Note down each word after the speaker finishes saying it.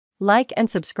Like and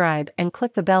subscribe and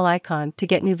click the bell icon to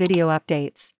get new video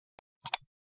updates.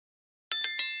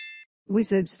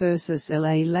 Wizards vs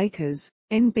LA Lakers,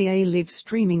 NBA Live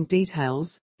streaming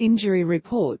details, injury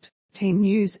report, team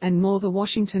news and more. The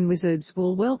Washington Wizards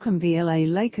will welcome the LA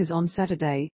Lakers on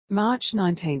Saturday, March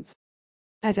 19th.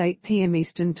 At 8 p.m.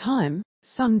 Eastern Time,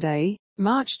 Sunday,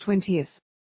 March 20th.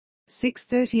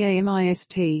 6:30 a.m.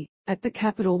 IST, at the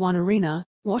Capital One Arena,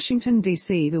 Washington,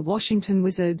 D.C. The Washington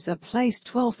Wizards are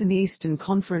placed 12th in the Eastern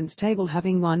Conference table,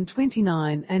 having won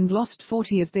 29 and lost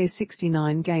 40 of their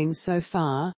 69 games so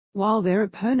far, while their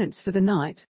opponents for the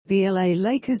night, the LA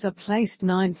Lakers, are placed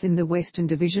 9th in the Western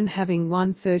Division, having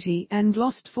won 30 and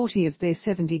lost 40 of their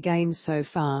 70 games so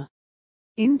far.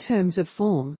 In terms of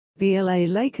form, the LA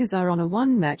Lakers are on a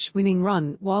one-match winning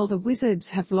run, while the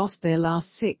Wizards have lost their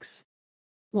last 6.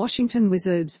 Washington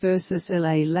Wizards vs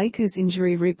LA Lakers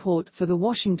injury report. For the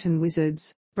Washington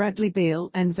Wizards, Bradley Beal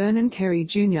and Vernon Carey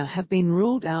Jr. have been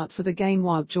ruled out for the game,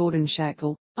 while Jordan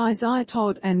Schakel, Isaiah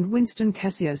Todd and Winston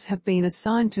Cassius have been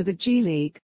assigned to the G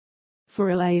League.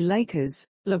 For LA Lakers,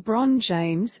 LeBron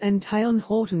James and Talen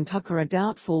Horton-Tucker are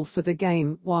doubtful for the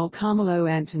game, while Carmelo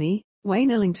Anthony, Wayne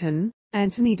Ellington,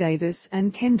 Anthony Davis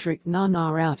and Kendrick Nunn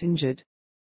are out injured.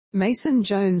 Mason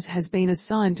Jones has been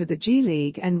assigned to the G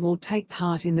League and will take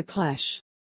part in the clash.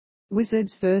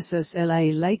 Wizards vs LA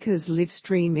Lakers live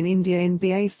stream in India.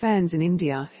 NBA fans in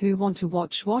India who want to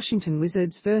watch Washington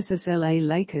Wizards vs LA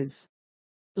Lakers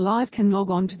live can log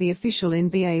on to the official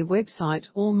NBA website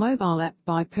or mobile app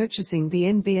by purchasing the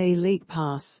NBA League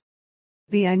Pass.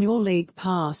 The annual League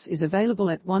Pass is available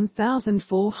at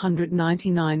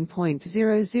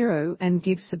 $1,499.00 and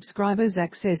gives subscribers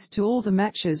access to all the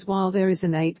matches, while there is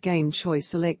an 8-game Choice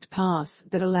Select Pass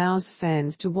that allows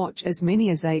fans to watch as many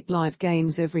as 8 live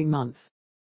games every month.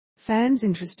 Fans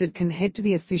interested can head to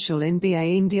the official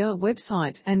NBA India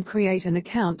website and create an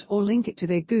account or link it to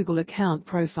their Google account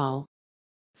profile.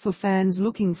 For fans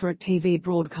looking for a TV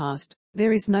broadcast,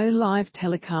 there is no live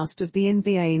telecast of the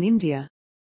NBA in India.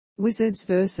 Wizards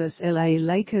vs LA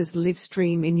Lakers live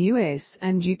stream in US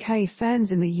and UK.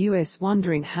 Fans in the US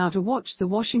wondering how to watch the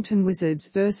Washington Wizards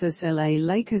vs LA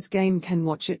Lakers game can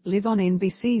watch it live on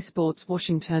NBC Sports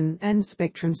Washington and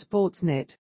Spectrum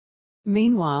Sportsnet.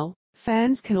 Meanwhile,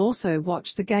 fans can also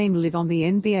watch the game live on the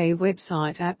NBA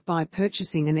website app by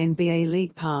purchasing an NBA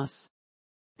League Pass.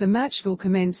 The match will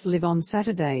commence live on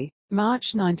Saturday,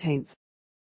 March 19th.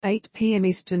 8 p.m.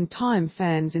 Eastern Time.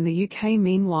 Fans in the UK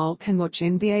meanwhile can watch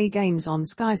NBA games on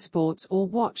Sky Sports or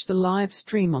watch the live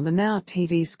stream on the Now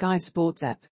TV Sky Sports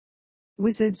app.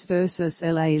 Wizards vs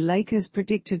LA Lakers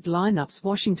predicted lineups.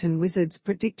 Washington Wizards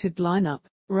predicted lineup: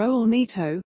 Raul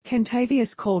Neto,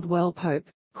 Kentavious Caldwell-Pope,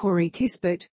 Corey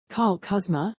Kispert, Kyle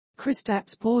Kuzma,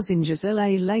 Kristaps Porzingis.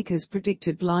 LA Lakers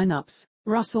predicted lineups: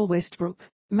 Russell Westbrook,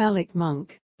 Malik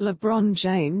Monk, LeBron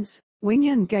James,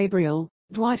 Wenyen Gabriel,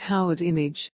 Dwight Howard.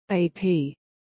 Image, AP.